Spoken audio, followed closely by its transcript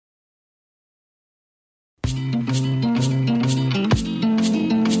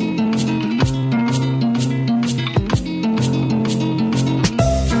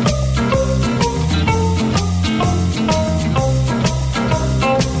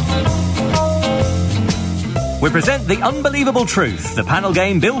We present The Unbelievable Truth, the panel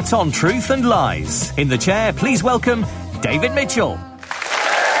game built on truth and lies. In the chair, please welcome David Mitchell.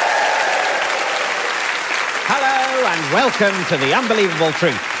 Hello and welcome to The Unbelievable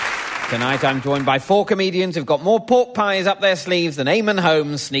Truth. Tonight I'm joined by four comedians who've got more pork pies up their sleeves than Eamon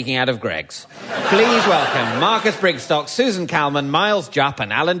Holmes sneaking out of Greg's. Please welcome Marcus Brigstock, Susan Calman, Miles Jupp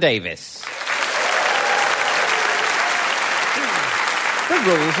and Alan Davis. The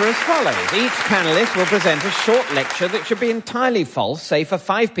rules are as follows. Each panellist will present a short lecture that should be entirely false, save for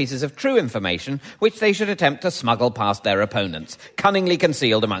 5 pieces of true information, which they should attempt to smuggle past their opponents, cunningly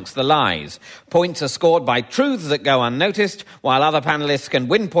concealed amongst the lies. Points are scored by truths that go unnoticed, while other panellists can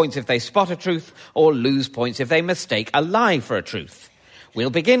win points if they spot a truth, or lose points if they mistake a lie for a truth. We'll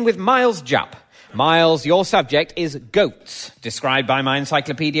begin with Miles Jupp. Miles, your subject is goats, described by my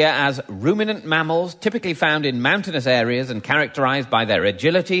encyclopedia as ruminant mammals typically found in mountainous areas and characterised by their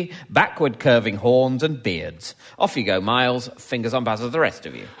agility, backward curving horns and beards. Off you go, Miles. Fingers on buzzer, the rest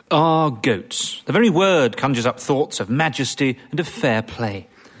of you. Goats. The very word conjures up thoughts of majesty and of fair play.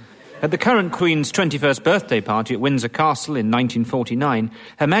 At the current Queen's 21st birthday party at Windsor Castle in 1949,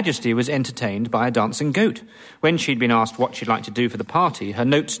 Her Majesty was entertained by a dancing goat. When she'd been asked what she'd like to do for the party, her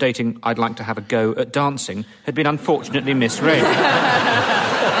note stating, "I'd like to have a go at dancing," had been unfortunately misread.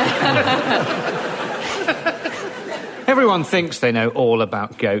 Everyone thinks they know all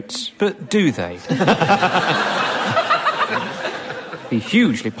about goats, but do they? The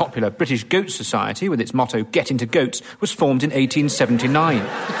hugely popular British Goat Society, with its motto, "Get into Goats," was formed in 1879.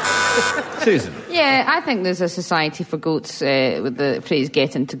 Susan. Yeah, I think there's a society for goats with the phrase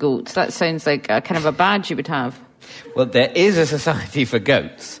 "get into goats." That sounds like a kind of a badge you would have. Well, there is a society for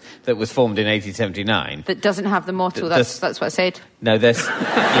goats that was formed in 1879. That doesn't have the motto, that's what I said. No, there's...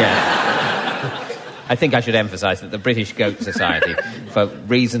 Yeah. I think I should emphasise that the British Goat Society, for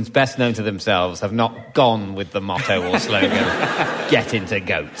reasons best known to themselves, have not gone with the motto or slogan, "Get into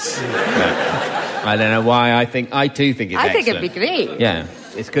goats." No. I don't know why. I too think it's excellent. I think it'd be great. Yeah.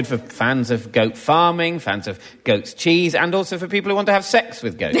 It's good for fans of goat farming, fans of goat's cheese, and also for people who want to have sex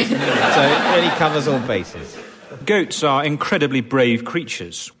with goats. So it really covers all bases. Goats are incredibly brave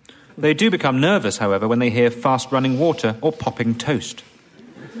creatures. They do become nervous, however, when they hear fast-running water or popping toast.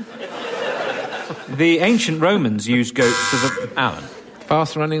 The ancient Romans used goats as a... Alan?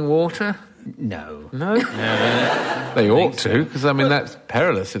 Fast-running water? No. No? They ought to, because, that's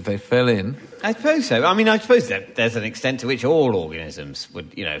perilous if they fell in. I suppose so. I suppose that there's an extent to which all organisms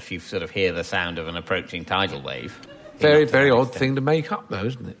would, if you sort of hear the sound of an approaching tidal wave... Very, very odd thing to make up, though,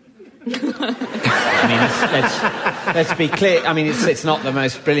 isn't it? Let's be clear. It's not the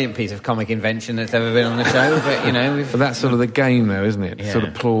most brilliant piece of comic invention that's ever been on the show, but, But that's sort of the game, though, isn't it? Yeah. Sort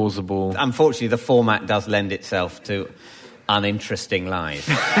of plausible. Unfortunately, the format does lend itself to uninteresting lies.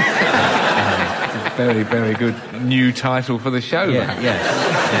 Very, very good new title for the show. Yeah.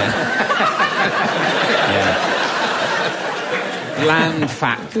 Bland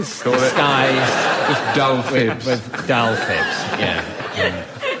facts disguised with dull fibs. With dull fibs, yeah.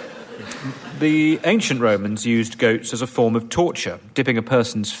 The ancient Romans used goats as a form of torture, dipping a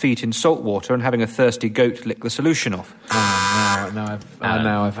person's feet in salt water and having a thirsty goat lick the solution off. Now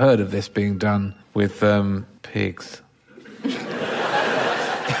I've heard of this being done with pigs.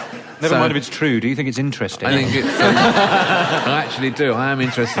 Never mind if it's true. Do you think it's interesting? I think it's... I actually do. I am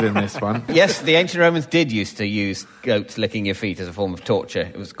interested in this one. Yes, the ancient Romans did used to use goats licking your feet as a form of torture.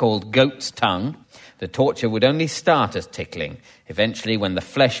 It was called goat's tongue. The torture would only start as tickling. Eventually, when the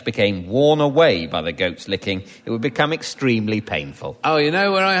flesh became worn away by the goat's licking, it would become extremely painful. Oh, you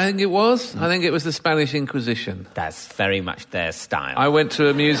know where I think it was? I think it was the Spanish Inquisition. That's very much their style. I went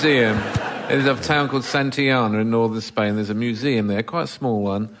to a museum. There's a town called Santillana in northern Spain. There's a museum there, quite a small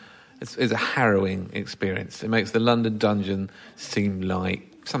one. It's a harrowing experience. It makes the London dungeon seem like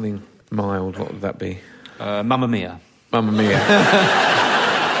something mild. What would that be? Mamma Mia. Mamma Mia.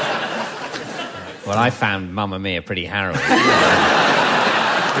 Well, I found Mamma Mia pretty harrowing. In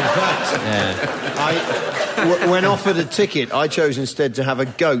fact, when offered a ticket, I chose instead to have a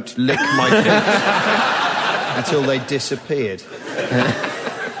goat lick my feet until they disappeared.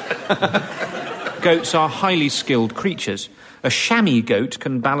 Goats are highly skilled creatures. A chamois goat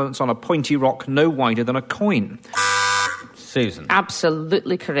can balance on a pointy rock no wider than a coin. Susan?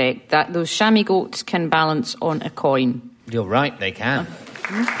 Absolutely correct. That those chamois goats can balance on a coin. You're right, they can.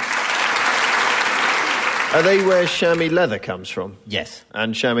 Are they where chamois leather comes from? Yes.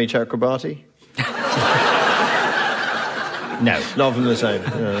 And chamois Chakrabarti? No. Not from the same.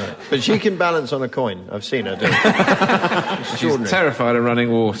 No. But she can balance on a coin. I've seen her do it. She's terrified of running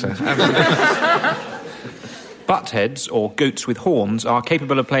water. Buttheads, or goats with horns, are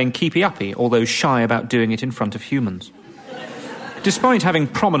capable of playing keepy-uppy, although shy about doing it in front of humans. Despite having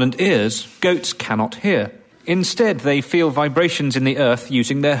prominent ears, goats cannot hear. Instead, they feel vibrations in the earth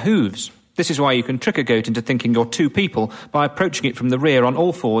using their hooves. This is why you can trick a goat into thinking you're two people by approaching it from the rear on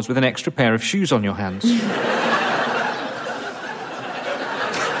all fours with an extra pair of shoes on your hands.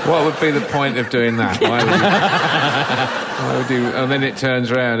 What would be the point of doing that? Why would you... And then it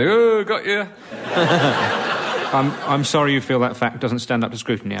turns around. Oh, got you. I'm sorry you feel that fact doesn't stand up to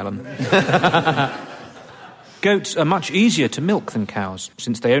scrutiny, Alan. Goats are much easier to milk than cows.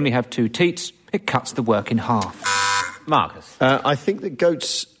 Since they only have 2 teats, it cuts the work in half. Marcus. I think that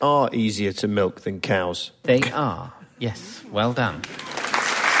goats are easier to milk than cows. They are. Yes, well done.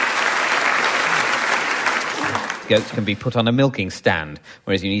 Goats can be put on a milking stand,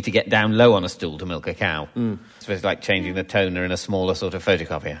 whereas you need to get down low on a stool to milk a cow. So it's like changing the toner in a smaller sort of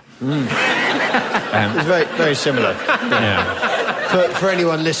photocopier. It's very, very similar. Yeah. For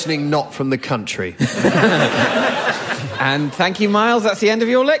anyone listening not from the country. And thank you, Miles. That's the end of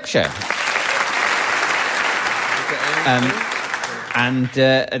your lecture. At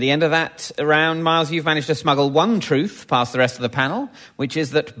the end of that round, Miles, you've managed to smuggle one truth past the rest of the panel, which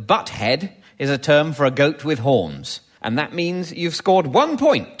is that butthead is a term for a goat with horns. And that means you've scored 1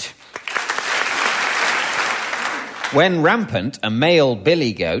 point. When rampant, a male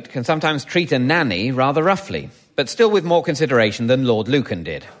billy goat can sometimes treat a nanny rather roughly, but still with more consideration than Lord Lucan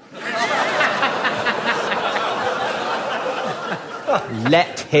did.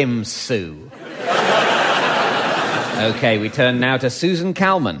 Let him sue. OK, we turn now to Susan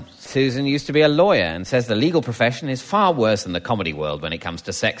Calman. Susan used to be a lawyer and says the legal profession is far worse than the comedy world when it comes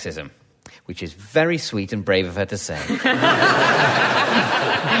to sexism, which is very sweet and brave of her to say.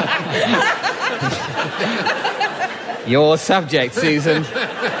 Your subject, Susan.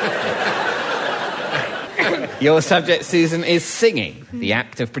 Your subject, Susan, is singing, the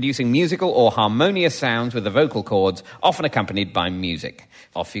act of producing musical or harmonious sounds with the vocal cords, often accompanied by music.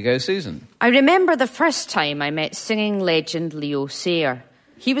 Off you go, Susan. I remember the first time I met singing legend Leo Sayer.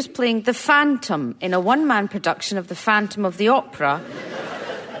 He was playing the Phantom in a one-man production of The Phantom of the Opera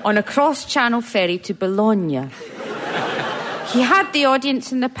on a cross-channel ferry to Bologna. He had the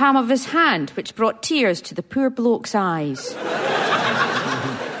audience in the palm of his hand, which brought tears to the poor bloke's eyes.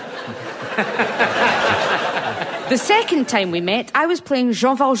 The second time we met, I was playing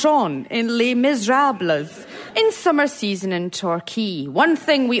Jean Valjean in Les Miserables in summer season in Torquay. One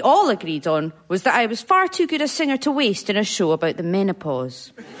thing we all agreed on was that I was far too good a singer to waste in a show about the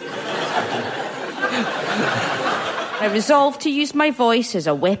menopause. I resolved to use my voice as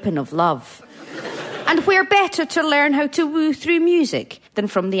a weapon of love. And where better to learn how to woo through music than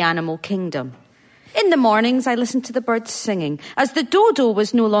from the animal kingdom? In the mornings, I listened to the birds singing. As the dodo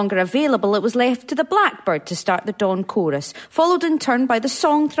was no longer available, it was left to the blackbird to start the dawn chorus, followed in turn by the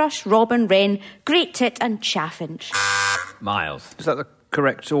song thrush, robin, wren, great tit and chaffinch. Miles. Is that the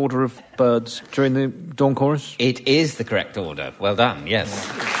correct order of birds during the dawn chorus? It is the correct order. Well done, yes.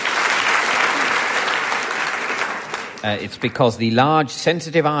 It's because the large,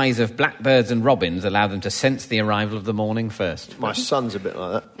 sensitive eyes of blackbirds and robins allow them to sense the arrival of the morning first. My son's a bit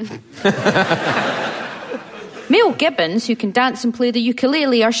like that. Male gibbons who can dance and play the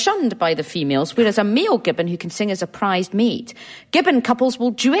ukulele are shunned by the females, whereas a male gibbon who can sing is a prized mate. Gibbon couples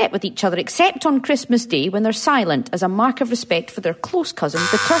will duet with each other except on Christmas Day when they're silent as a mark of respect for their close cousin,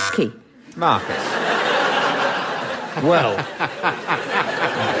 the turkey. Marcus. Well,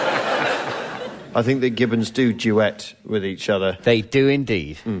 I think that gibbons do duet with each other. They do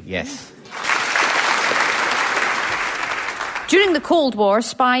indeed, yes. During the Cold War,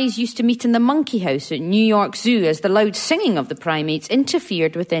 spies used to meet in the monkey house at New York Zoo as the loud singing of the primates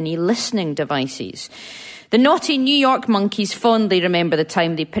interfered with any listening devices. The naughty New York monkeys fondly remember the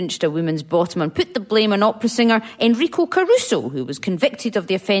time they pinched a woman's bottom and put the blame on opera singer Enrico Caruso, who was convicted of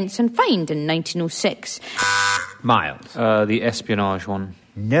the offence and fined in 1906. Miles. The espionage one.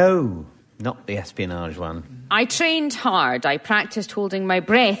 No, not the espionage one. I trained hard. I practised holding my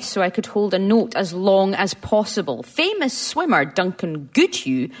breath so I could hold a note as long as possible. Famous swimmer Duncan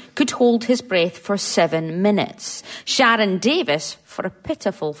Goodhue could hold his breath for 7 minutes. Sharon Davis for a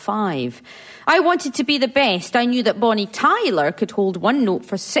pitiful 5. I wanted to be the best. I knew that Bonnie Tyler could hold one note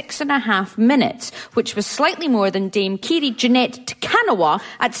for 6.5 minutes, which was slightly more than Dame Kiri Jeanette Takanawa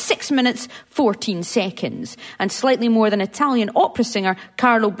at 6 minutes 14 seconds, and slightly more than Italian opera singer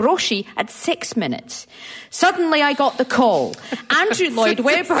Carlo Broschi at 6 minutes. Suddenly I got the call. Andrew Lloyd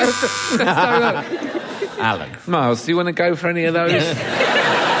Webber. Alan. Miles, do you want to go for any of those?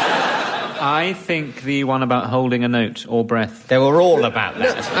 I think the one about holding a note or breath. They were all about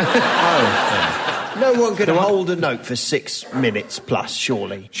that. No one can hold a note for 6 minutes plus,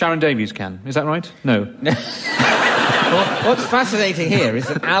 surely. Sharon Davies can. Is that right? No. What's fascinating here is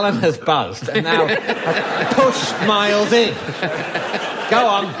that Alan has buzzed and now pushed Miles in. Go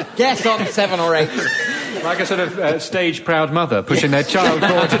on, guess on 7 or 8. Like a sort of stage-proud mother pushing their child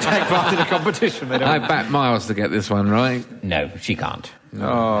forward to take part in a competition. I back Miles to get this one right. No, she can't.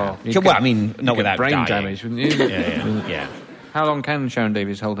 Oh. Well, I mean, not without brain dying. damage, wouldn't you? Yeah. How long can Sharon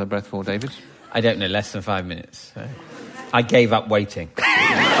Davies hold her breath for, David? I don't know, less than 5 minutes. So. I gave up waiting.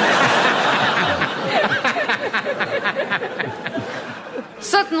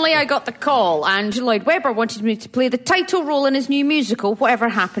 Suddenly I got the call. Andrew Lloyd Webber wanted me to play the title role in his new musical, Whatever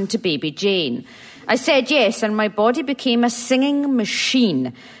Happened to Baby Jane. I said yes, and my body became a singing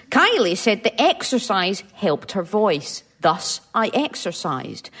machine. Kylie said the exercise helped her voice. Thus, I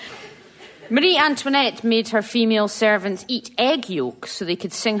exercised. Marie Antoinette made her female servants eat egg yolks so they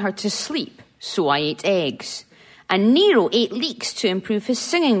could sing her to sleep. So I ate eggs. And Nero ate leeks to improve his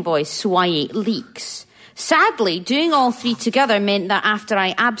singing voice. So I ate leeks. Sadly, doing all 3 together meant that after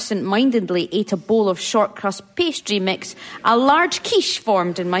I absent-mindedly ate a bowl of short crust pastry mix, a large quiche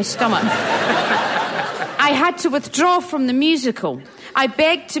formed in my stomach. I had to withdraw from the musical. I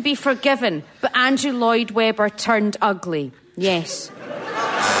begged to be forgiven, but Andrew Lloyd Webber turned ugly. Yes.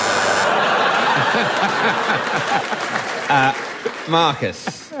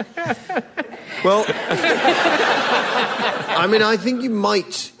 Marcus. Well, I mean, I think you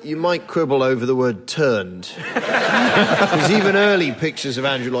might quibble over the word turned. Because even early pictures of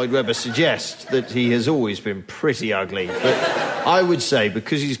Andrew Lloyd Webber suggest that he has always been pretty ugly. But I would say,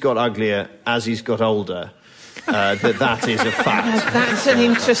 because he's got uglier as he's got older, that is a fact. That's an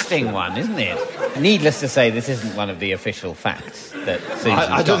interesting one, isn't it? Needless to say, this isn't one of the official facts that Susan's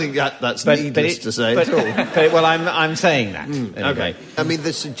I don't think that's needless to say at all. Well, I'm saying that. Anyway. Okay. I mean,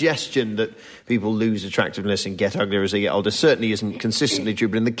 the suggestion that people lose attractiveness and get uglier as they get older certainly isn't consistently true,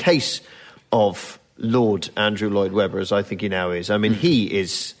 but in the case of Lord Andrew Lloyd Webber, as I think he now is, I mean, he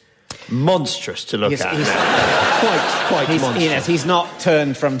is monstrous to look at. He's quite monstrous. Yes, he's not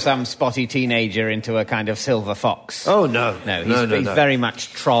turned from some spotty teenager into a kind of silver fox. Oh, no. He's very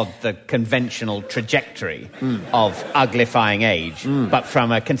much trod the conventional trajectory of uglifying age, but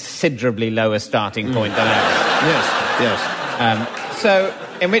from a considerably lower starting point than ours. Yes. So,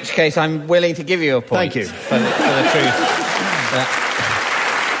 in which case, I'm willing to give you a point. Thank you. For the truth.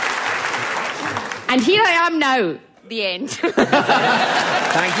 And here I am now. The end. Thank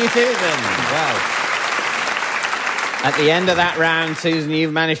you, Susan. Well, at the end of that round, Susan,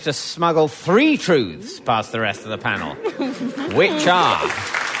 you've managed to smuggle 3 truths past the rest of the panel, which are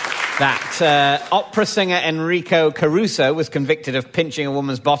that opera singer Enrico Caruso was convicted of pinching a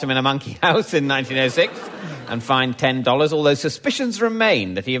woman's bottom in a monkey house in 1906 and fined $10, although suspicions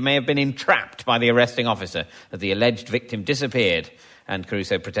remain that he may have been entrapped by the arresting officer as the alleged victim disappeared, and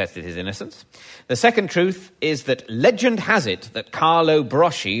Caruso protested his innocence. The second truth is that legend has it that Carlo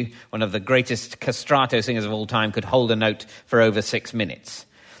Broschi, one of the greatest castrato singers of all time, could hold a note for over 6 minutes.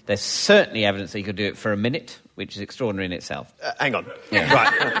 There's certainly evidence that he could do it for a minute, which is extraordinary in itself. Hang on. Yeah.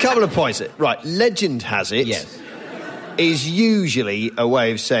 Right, a couple of points. Right, legend has it is usually a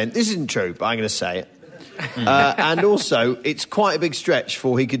way of saying, this isn't true, but I'm going to say it. And also, it's quite a big stretch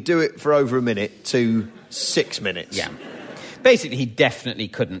for he could do it for over a minute to 6 minutes. Yeah. Basically, he definitely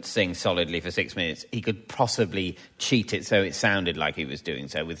couldn't sing solidly for 6 minutes. He could possibly cheat it so it sounded like he was doing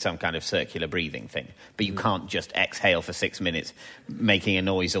so with some kind of circular breathing thing. But you can't just exhale for 6 minutes, making a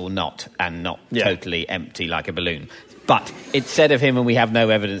noise or not, and not totally empty like a balloon. But it's said of him, and we have no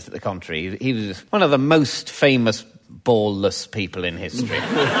evidence to the contrary, he was one of the most famous ballless people in history.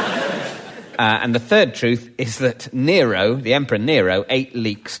 And the third truth is that Nero, the Emperor Nero, ate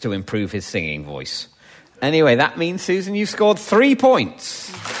leeks to improve his singing voice. Anyway, that means, Susan, you've scored 3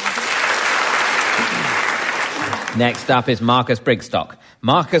 points. Next up is Marcus Brigstock.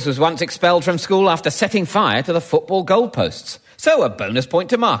 Marcus was once expelled from school after setting fire to the football goalposts. So a bonus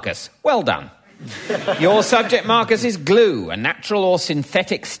point to Marcus. Well done. Your subject, Marcus, is glue, a natural or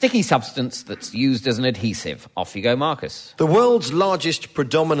synthetic sticky substance that's used as an adhesive. Off you go, Marcus. The world's largest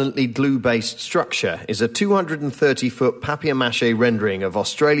predominantly glue-based structure is a 230-foot papier-mâché rendering of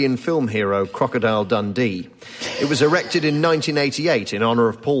Australian film hero Crocodile Dundee. It was erected in 1988 in honour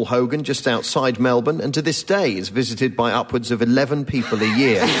of Paul Hogan just outside Melbourne, and to this day is visited by upwards of 11 people a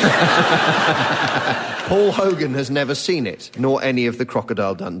year. Paul Hogan has never seen it, nor any of the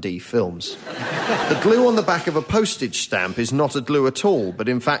Crocodile Dundee films. The glue on the back of a postage stamp is not a glue at all, but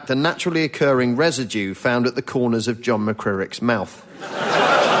in fact a naturally occurring residue found at the corners of John McCririck's mouth.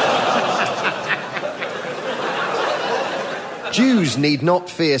 Jews need not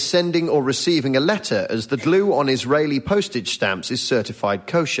fear sending or receiving a letter, as the glue on Israeli postage stamps is certified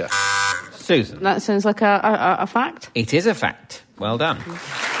kosher. Susan. That sounds like a fact. It is a fact. Well done.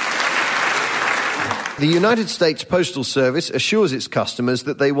 The United States Postal Service assures its customers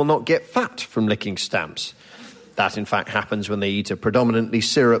that they will not get fat from licking stamps. That, in fact, happens when they eat a predominantly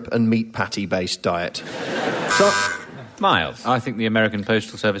syrup and meat patty-based diet. So, Miles. I think the American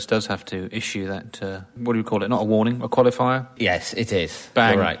Postal Service does have to issue that, what do we call it, not a warning, a qualifier? Yes, it is.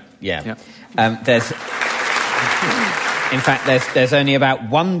 Bang. You're right, yeah. Yep. In fact, there's only about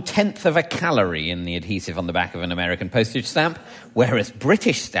 1/10 of a calorie in the adhesive on the back of an American postage stamp, whereas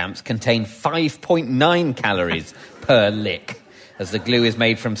British stamps contain 5.9 calories per lick, as the glue is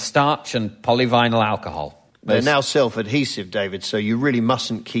made from starch and polyvinyl alcohol. they're now self-adhesive, David, so you really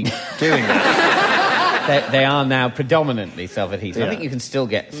mustn't keep doing that. They are now predominantly self-adhesive. Yeah. I think you can still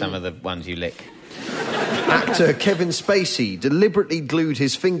get some of the ones you lick. Actor Kevin Spacey deliberately glued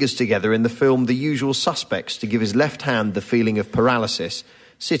his fingers together in the film The Usual Suspects to give his left hand the feeling of paralysis.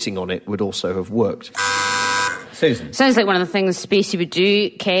 Sitting on it would also have worked. Susan. Sounds like one of the things Spacey would do,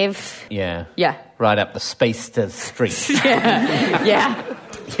 Kev. Yeah. Yeah. Right up the Spacesters Street. Yeah.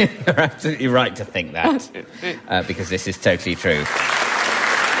 You're absolutely right to think that, because this is totally true.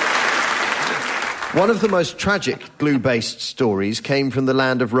 One of the most tragic glue-based stories came from the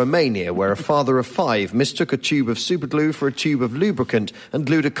land of Romania, where a father of 5 mistook a tube of superglue for a tube of lubricant and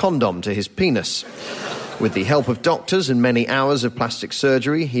glued a condom to his penis. With the help of doctors and many hours of plastic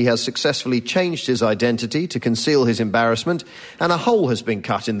surgery, he has successfully changed his identity to conceal his embarrassment, and a hole has been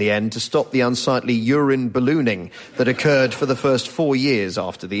cut in the end to stop the unsightly urine ballooning that occurred for the first 4 years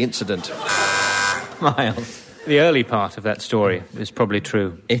after the incident. Miles. The early part of that story is probably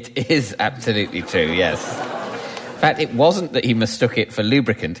true. It is absolutely true, yes. In fact, it wasn't that he mistook it for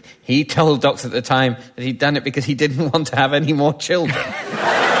lubricant. He told doctors at the time that he'd done it because he didn't want to have any more children.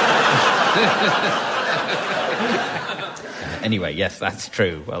 Anyway, yes, that's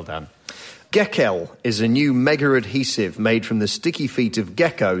true. Well done. Geckel is a new mega-adhesive made from the sticky feet of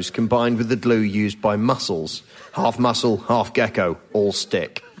geckos combined with the glue used by mussels. Half mussel, half gecko, all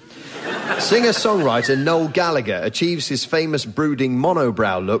stick. Singer-songwriter Noel Gallagher achieves his famous brooding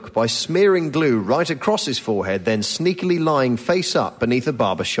monobrow look by smearing glue right across his forehead, then sneakily lying face up beneath a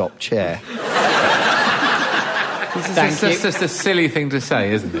barbershop chair. That's just a silly thing to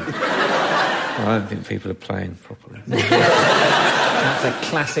say, isn't it? I don't think people are playing properly. That's a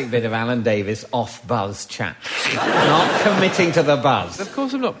classic bit of Alan Davis off-buzz chat. Not committing to the buzz. Of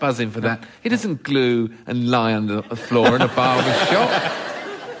course I'm not buzzing for that. He doesn't glue and lie under the floor in a barber shop.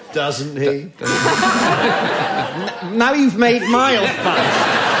 Doesn't he? Now you've made Miles buzz.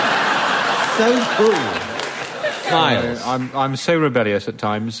 So cool. Miles. I'm so rebellious at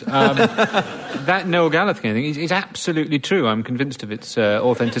times. That Noel Gallagher thing is absolutely true. I'm convinced of its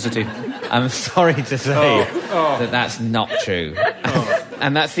authenticity. I'm sorry to say that that's not true.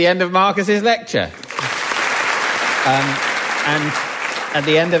 And that's the end of Marcus's lecture. And at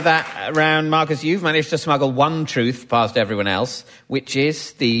the end of that round, Marcus, you've managed to smuggle one truth past everyone else, which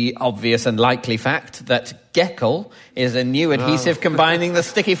is the obvious and likely fact that Geckel is a new adhesive combining the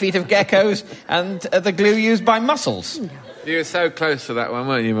sticky feet of geckos and the glue used by mussels. You were so close to that one,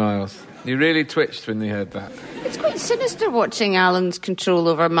 weren't you, Miles? You really twitched when you heard that. It's quite sinister watching Alan's control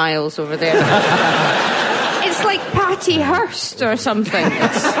over Miles over there. It's like Patty Hearst or something.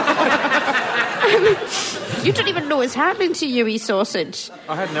 You don't even know what's happening to you, E-sausage.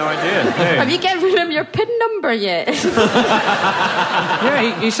 I had no idea. No. Have you given him your PIN number yet?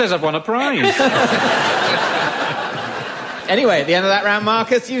 Yeah, he says I've won a prize. Anyway, at the end of that round,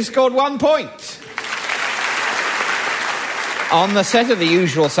 Marcus, you've scored 1 point. On the set of The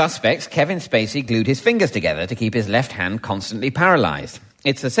Usual Suspects, Kevin Spacey glued his fingers together to keep his left hand constantly paralysed.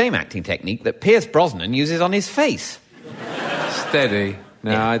 It's the same acting technique that Pierce Brosnan uses on his face. Steady.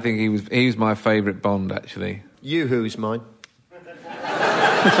 No, yeah. I think he was my favourite Bond, actually. You, who's mine?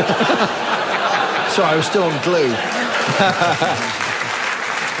 Sorry, I was still on glue.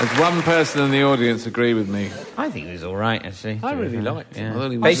 There's one person in the audience agree with me. I think he was all right, actually. I really liked him.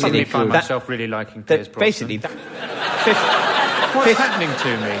 Yeah. I suddenly find myself really liking Pierce Brosnan. Basically, what's happening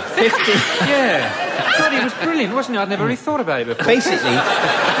to me? 50. Yeah. God, he was brilliant, wasn't he? I'd never really thought about it before. Basically.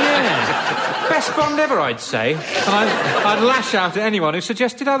 Yeah. Best Bond ever, I'd say. And I'd lash out at anyone who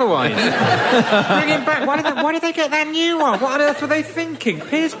suggested otherwise. Bring him back. Why did they get that new one? What on earth were they thinking?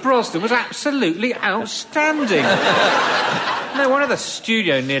 Pierce Brosnan was absolutely outstanding. No wonder the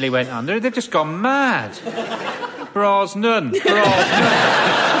studio nearly went under. They've just gone mad. Brosnan.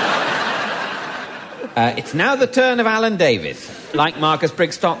 It's now the turn of Alan Davis. Like Marcus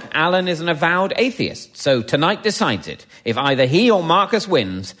Brigstock, Alan is an avowed atheist, so tonight decides it. If either he or Marcus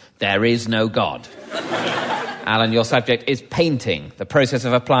wins, there is no God. Alan, your subject is painting, the process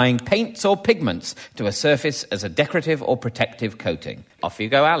of applying paints or pigments to a surface as a decorative or protective coating. Off you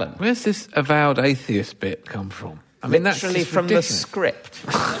go, Alan. Where's this avowed atheist bit come from? I mean, Literally that's from ridiculous. the script.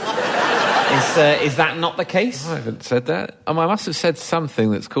 Is that not the case? I haven't said that. I must have said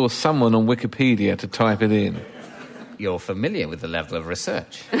something that's caused someone on Wikipedia to type it in. You're familiar with the level of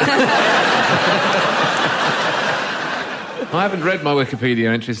research. I haven't read my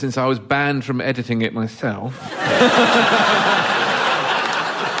Wikipedia entry since I was banned from editing it myself.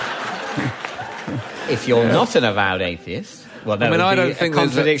 If you're not an avowed atheist, well, that I would be don't think a there's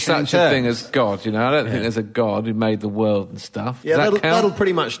contradiction such in a terms. thing as God, you know. I don't think there's a God who made the world and stuff. Yeah, Does that count? that'll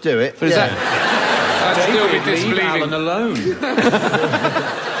pretty much do it. But is yeah. that... I'd still be Leave disbelieving. Alan alone.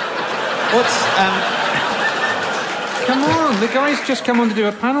 Come on, the guy's just come on to do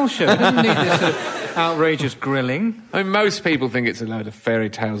a panel show. He doesn't need this sort of outrageous grilling. I mean, most people think it's a load of fairy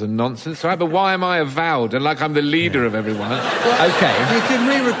tales and nonsense, right? But why am I avowed and like I'm the leader of everyone? Okay. You can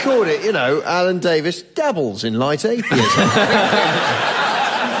re-record it, you know, Alan Davis dabbles in light atheism.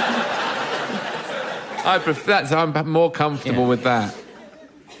 I'm more comfortable with that.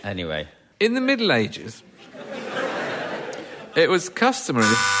 Anyway. In the Middle Ages, it was customary...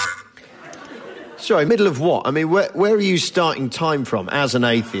 Sorry, middle of what? I mean, where are you starting time from as an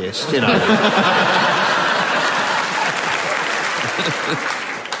atheist, you know?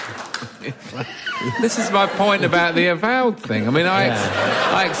 This is my point about the avowed thing. I mean,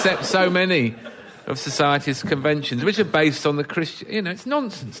 I accept so many of society's conventions, which are based on the Christian... You know, it's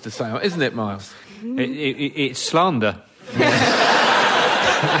nonsense to say, isn't it, Miles? It's slander. and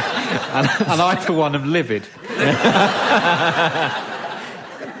I, for one, am livid.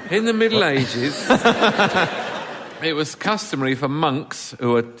 In the Middle Ages, it was customary for monks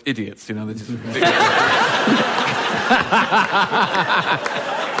who are idiots, you know, they're just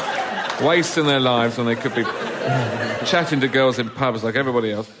wasting their lives when they could be chatting to girls in pubs like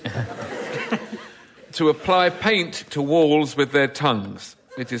everybody else, to apply paint to walls with their tongues.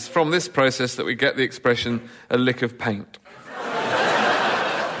 It is from this process that we get the expression, a lick of paint.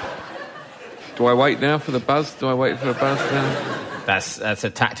 Do I wait now for the buzz? Do I wait for a buzz now? That's a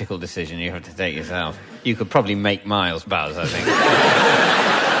tactical decision you have to take yourself. You could probably make Miles buzz, I think.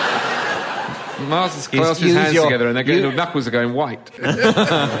 Miles has clasped his hands together and the knuckles are going white.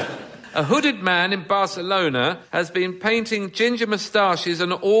 A hooded man in Barcelona has been painting ginger moustaches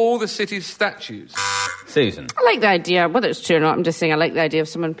on all the city's statues. Susan. I like the idea, whether it's true or not, I'm just saying I like the idea of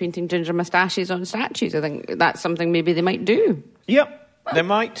someone painting ginger moustaches on statues. I think that's something maybe they might do. Yep, they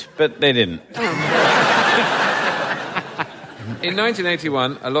might, but they didn't. In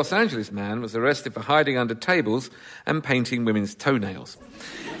 1981, a Los Angeles man was arrested for hiding under tables and painting women's toenails.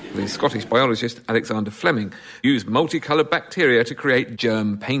 The Scottish biologist Alexander Fleming used multicoloured bacteria to create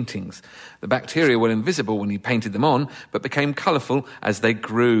germ paintings. The bacteria were invisible when he painted them on, but became colourful as they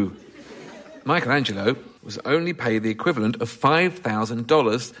grew. Michelangelo was only paid the equivalent of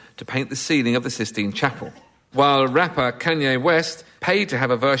 $5,000 to paint the ceiling of the Sistine Chapel, while rapper Kanye West paid to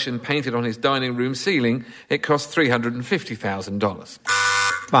have a version painted on his dining room ceiling. It cost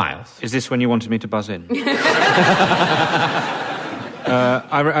 $350,000. Miles. Is this when you wanted me to buzz in?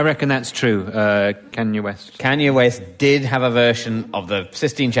 I reckon that's true, Kanye West. Kanye West did have a version of the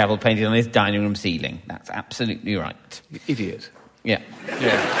Sistine Chapel painted on his dining room ceiling. That's absolutely right. You idiot. Yeah.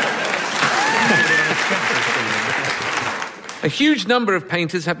 A huge number of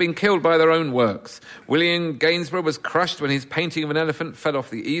painters have been killed by their own works. William Gainsborough was crushed when his painting of an elephant fell off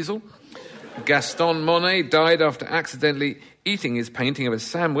the easel. Gaston Monet died after accidentally eating his painting of a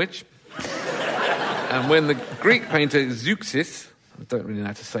sandwich. And when the Greek painter Zeuxis... I don't really know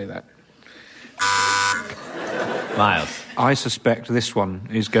how to say that. Miles. I suspect this one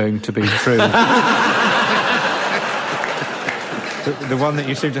is going to be true. The one that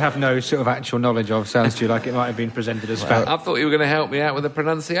you seem to have no sort of actual knowledge of sounds to you like it might have been presented as fact. I thought you were going to help me out with the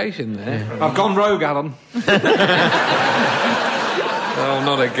pronunciation there. Yeah. I've gone rogue, Alan. Oh,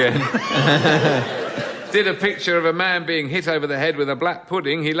 not again. Did a picture of a man being hit over the head with a black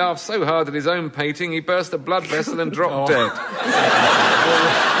pudding. He laughed so hard at his own painting, he burst a blood vessel and dropped dead.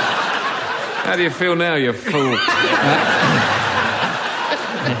 How do you feel now, you fool?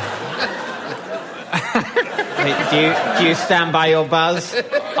 Do you stand by your buzz?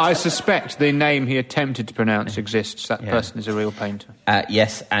 I suspect the name he attempted to pronounce exists. That person is a real painter.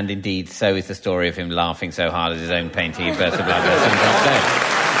 Yes, and indeed, so is the story of him laughing so hard at his own painting he burst a blood vessel and dropped dead.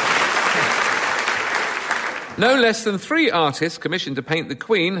 No less than 3 artists commissioned to paint the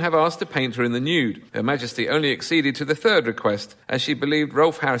Queen have asked to paint her in the nude. Her Majesty only acceded to the 3rd request, as she believed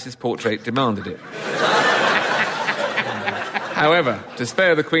Rolf Harris's portrait demanded it. However, to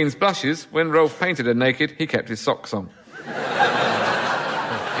spare the Queen's blushes, when Rolf painted her naked, he kept his socks on.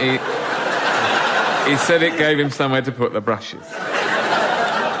 He said it gave him somewhere to put the brushes.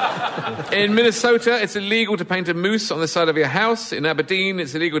 In Minnesota, it's illegal to paint a moose on the side of your house. In Aberdeen,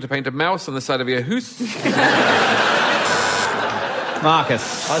 it's illegal to paint a mouse on the side of your house.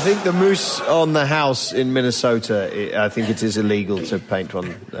 Marcus. I think the moose on the house in Minnesota, I think it is illegal to paint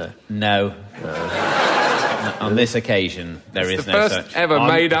one there. No. On this occasion, there is no such. It's the first ever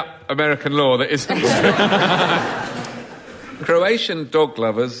made-up American law that isn't. Croatian dog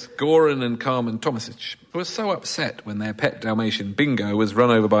lovers Goran and Carmen Tomasic were so upset when their pet Dalmatian Bingo was run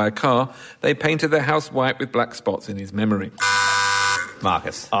over by a car, they painted their house white with black spots in his memory.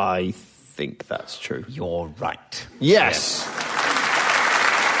 Marcus. I think that's true. You're right. Yes.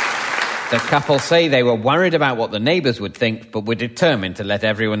 The couple say they were worried about what the neighbours would think, but were determined to let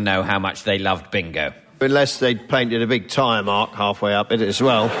everyone know how much they loved Bingo. Unless they'd painted a big tyre mark halfway up it as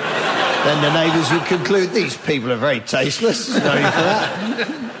well. Then the neighbours would conclude these people are very tasteless. No need for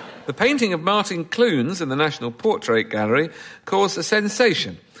that. The painting of Martin Clunes in the National Portrait Gallery caused a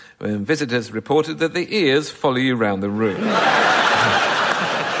sensation when visitors reported that the ears follow you round the room.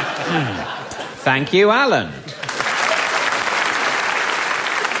 Thank you, Alan.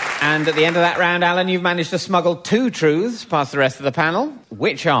 And at the end of that round, Alan, you've managed to smuggle 2 truths past the rest of the panel,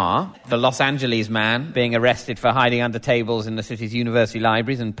 which are the Los Angeles man being arrested for hiding under tables in the city's university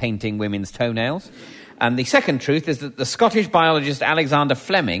libraries and painting women's toenails. And the second truth is that the Scottish biologist Alexander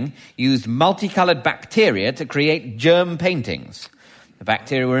Fleming used multicoloured bacteria to create germ paintings. The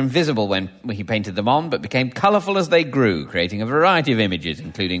bacteria were invisible when he painted them on, but became colourful as they grew, creating a variety of images,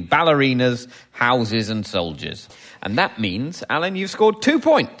 including ballerinas, houses and soldiers. And that means, Alan, you've scored 2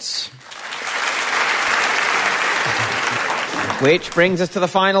 points. Which brings us to the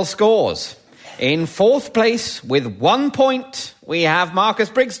final scores. In 4th place, with 1 point, we have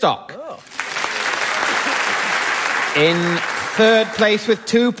Marcus Brigstock. Oh. In 3rd place with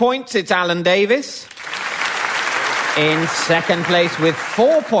 2 points, it's Alan Davis. In 2nd place with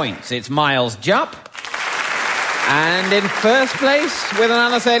 4 points, it's Miles Jupp. And in 1st place with an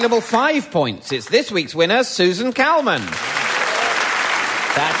unassailable 5 points, it's this week's winner, Susan Kalman.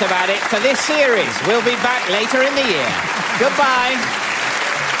 That's about it for this series. We'll be back later in the year. Goodbye.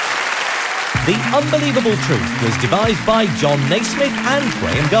 The Unbelievable Truth was devised by John Naismith and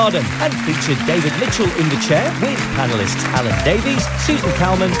Graham Garden and featured David Mitchell in the chair with panellists Alan Davies, Susan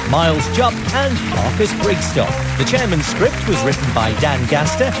Kalman, Miles Jupp and Marcus Brigstock. The chairman's script was written by Dan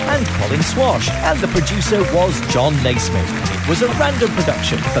Gaster and Colin Swash, and the producer was John Naismith. It was a random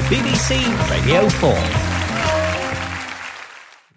production for BBC Radio 4.